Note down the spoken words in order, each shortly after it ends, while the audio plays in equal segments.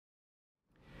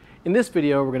In this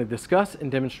video, we're going to discuss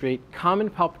and demonstrate common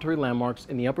palpatory landmarks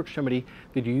in the upper extremity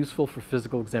that are useful for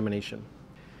physical examination.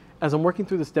 As I'm working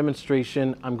through this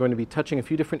demonstration, I'm going to be touching a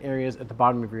few different areas at the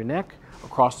bottom of your neck,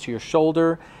 across to your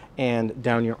shoulder, and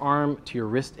down your arm to your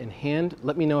wrist and hand.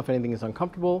 Let me know if anything is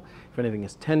uncomfortable, if anything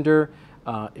is tender,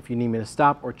 if you need me to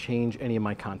stop or change any of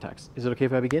my contacts. Is it okay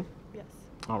if I begin? Yes.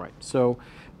 All right, so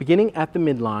beginning at the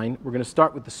midline, we're going to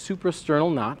start with the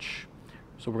suprasternal notch.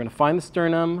 So we're going to find the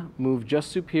sternum, move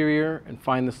just superior, and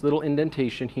find this little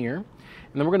indentation here. And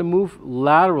then we're going to move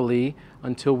laterally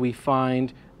until we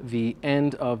find the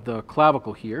end of the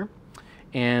clavicle here.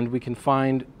 And we can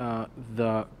find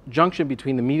the junction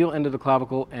between the medial end of the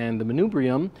clavicle and the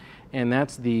manubrium, and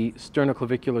that's the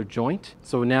sternoclavicular joint.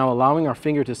 So now allowing our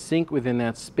finger to sink within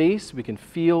that space, we can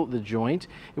feel the joint.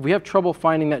 If we have trouble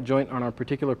finding that joint on our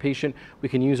particular patient, we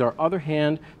can use our other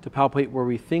hand to palpate where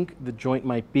we think the joint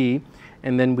might be,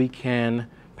 and then we can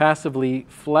passively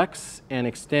flex and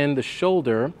extend the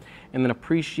shoulder and then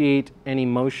appreciate any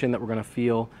motion that we're going to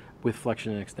feel with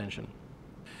flexion and extension.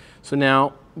 So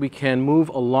now we can move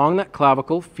along that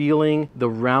clavicle, feeling the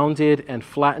rounded and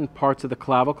flattened parts of the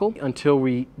clavicle until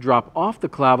we drop off the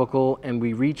clavicle and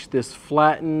we reach this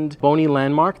flattened bony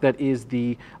landmark that is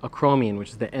the acromion, which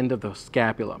is the end of the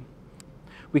scapula.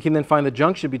 We can then find the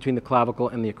junction between the clavicle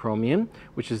and the acromion,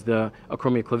 which is the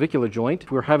acromioclavicular joint.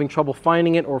 If we're having trouble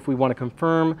finding it, or if we want to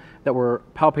confirm that we're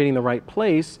palpating the right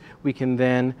place, we can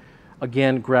then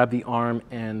again grab the arm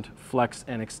and flex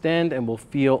and extend, and we'll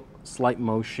feel slight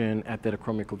motion at that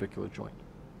acromioclavicular joint.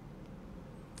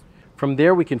 From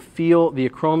there, we can feel the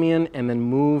acromion and then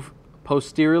move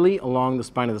posteriorly along the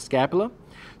spine of the scapula.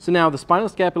 So now the spinal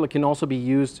scapula can also be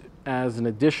used as an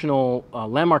additional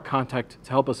landmark contact to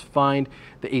help us find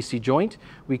the AC joint.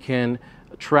 We can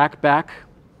track back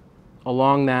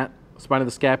along that spine of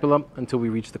the scapula until we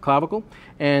reach the clavicle.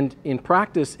 And in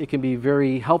practice, it can be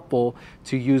very helpful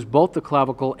to use both the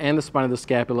clavicle and the spine of the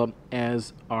scapula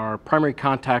as our primary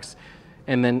contacts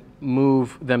and then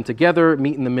move them together,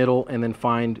 meet in the middle, and then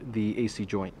find the AC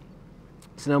joint.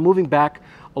 So now moving back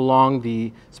along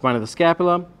the spine of the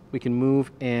scapula, we can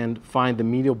move and find the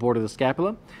medial border of the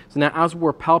scapula. So now as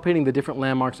we're palpating the different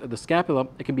landmarks of the scapula,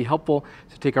 it can be helpful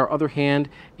to take our other hand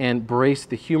and brace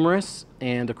the humerus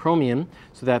and acromion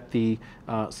so that the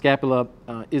scapula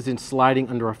isn't sliding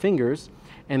under our fingers.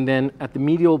 And then at the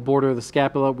medial border of the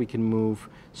scapula, we can move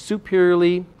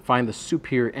superiorly, find the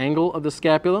superior angle of the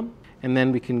scapula, and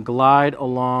then we can glide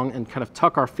along and kind of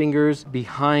tuck our fingers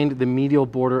behind the medial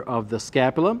border of the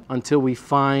scapula until we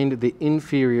find the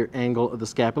inferior angle of the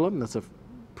scapula. And that's a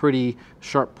pretty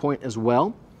sharp point as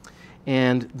well.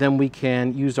 And then we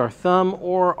can use our thumb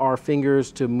or our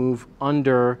fingers to move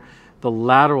under the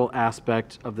lateral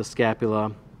aspect of the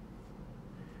scapula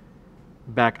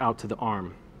back out to the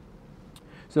arm.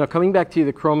 So now coming back to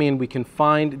the acromion, we can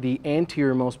find the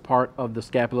anterior-most part of the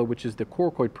scapula, which is the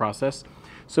coracoid process.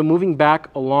 So moving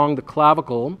back along the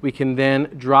clavicle, we can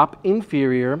then drop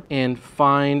inferior and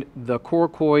find the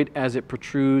coracoid as it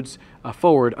protrudes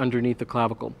forward underneath the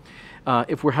clavicle.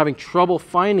 If we're having trouble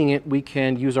finding it, we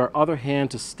can use our other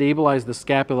hand to stabilize the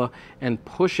scapula and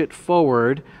push it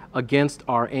forward against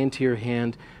our anterior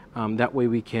hand. That way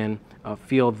we can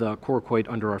feel the coracoid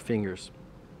under our fingers.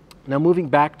 Now moving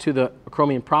back to the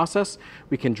acromion process,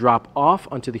 we can drop off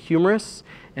onto the humerus,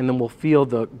 and then we'll feel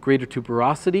the greater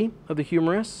tuberosity of the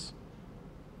humerus.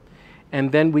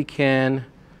 And then we can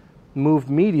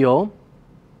move medial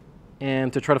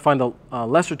and to try to find the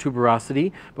lesser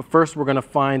tuberosity. But first we're going to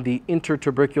find the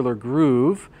intertubercular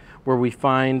groove where we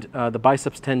find the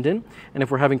biceps tendon. And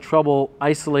if we're having trouble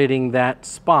isolating that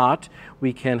spot,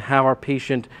 we can have our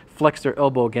patient flex their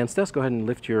elbow against us. Go ahead and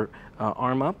lift your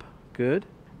arm up. Good.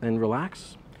 Then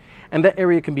relax. And that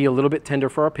area can be a little bit tender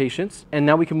for our patients. And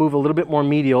now we can move a little bit more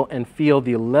medial and feel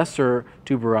the lesser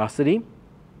tuberosity.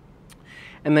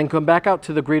 And then come back out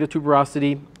to the greater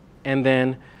tuberosity and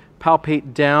then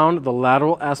palpate down the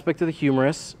lateral aspect of the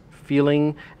humerus,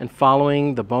 feeling and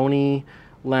following the bony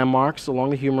landmarks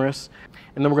along the humerus.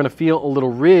 And then we're going to feel a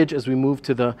little ridge as we move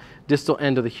to the distal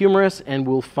end of the humerus, and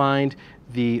we'll find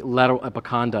the lateral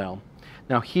epicondyle.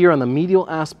 Now here on the medial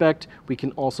aspect, we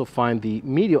can also find the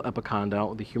medial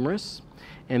epicondyle of the humerus.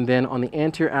 And then on the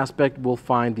anterior aspect, we'll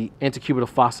find the antecubital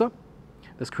fossa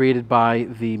that's created by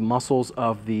the muscles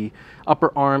of the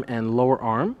upper arm and lower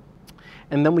arm.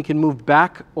 And then we can move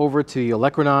back over to the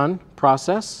olecranon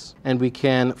process, and we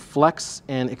can flex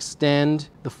and extend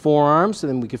the forearm so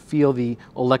then we can feel the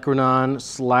olecranon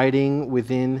sliding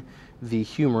within the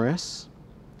humerus.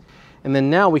 And then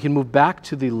now we can move back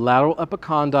to the lateral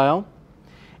epicondyle,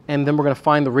 and then we're going to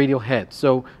find the radial head.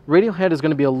 So radial head is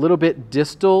going to be a little bit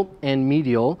distal and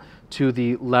medial to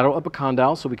the lateral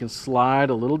epicondyle, so we can slide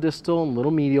a little distal and a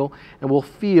little medial, and we'll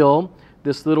feel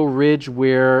this little ridge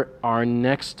where our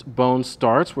next bone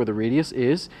starts, where the radius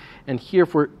is. And here,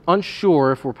 if we're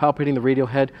unsure, if we're palpating the radial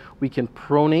head, we can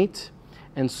pronate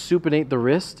and supinate the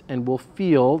wrist, and we'll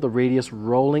feel the radius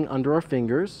rolling under our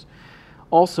fingers.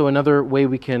 Also, another way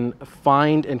we can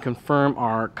find and confirm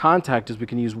our contact is we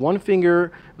can use one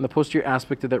finger in the posterior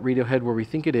aspect of that radial head where we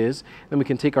think it is. Then we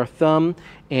can take our thumb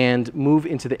and move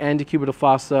into the antecubital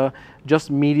fossa,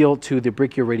 just medial to the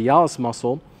brachioradialis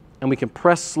muscle, and we can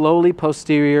press slowly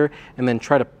posterior and then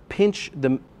try to pinch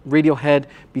the radial head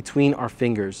between our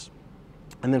fingers.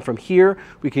 And then from here,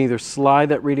 we can either slide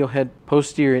that radial head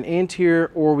posterior and anterior,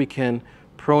 or we can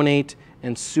pronate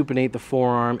and supinate the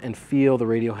forearm and feel the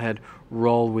radial head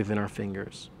roll within our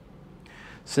fingers.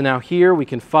 So now here we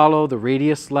can follow the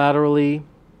radius laterally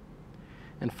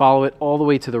and follow it all the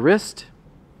way to the wrist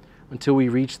until we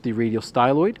reach the radial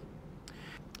styloid.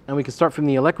 And we can start from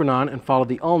the olecranon and follow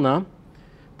the ulna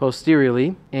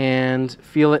posteriorly and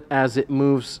feel it as it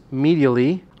moves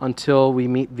medially until we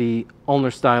meet the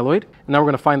ulnar styloid. And now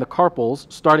we're going to find the carpals,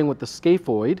 starting with the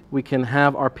scaphoid. We can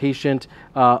have our patient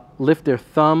lift their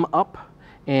thumb up,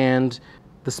 and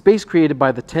the space created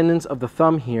by the tendons of the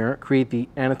thumb here create the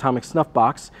anatomic snuff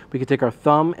box. We can take our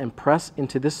thumb and press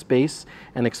into this space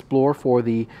and explore for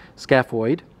the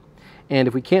scaphoid. And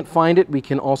if we can't find it, we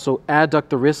can also adduct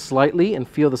the wrist slightly and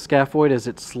feel the scaphoid as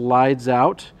it slides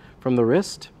out from the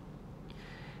wrist.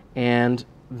 And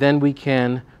then we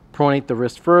can pronate the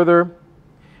wrist further,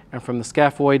 and from the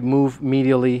scaphoid move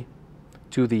medially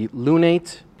to the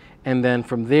lunate, and then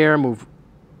from there move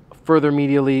further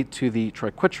medially to the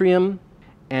triquetrum,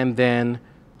 and then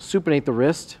supinate the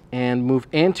wrist and move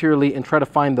anteriorly and try to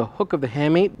find the hook of the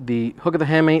hamate. The hook of the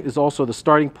hamate is also the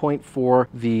starting point for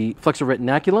the flexor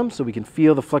retinaculum, so we can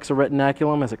feel the flexor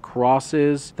retinaculum as it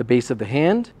crosses the base of the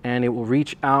hand, and it will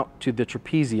reach out to the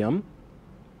trapezium.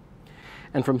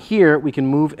 And from here, we can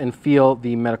move and feel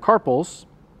the metacarpals,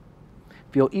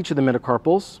 feel each of the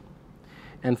metacarpals,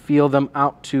 and feel them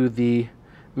out to the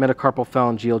metacarpal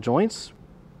phalangeal joints.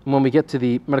 And when we get to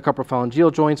the metacarpal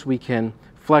phalangeal joints, we can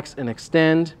flex and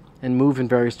extend and move in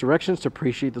various directions to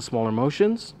appreciate the smaller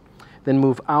motions. Then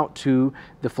move out to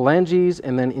the phalanges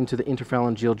and then into the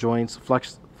interphalangeal joints,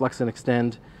 flex and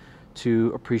extend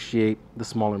to appreciate the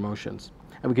smaller motions.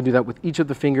 And we can do that with each of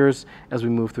the fingers as we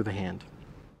move through the hand.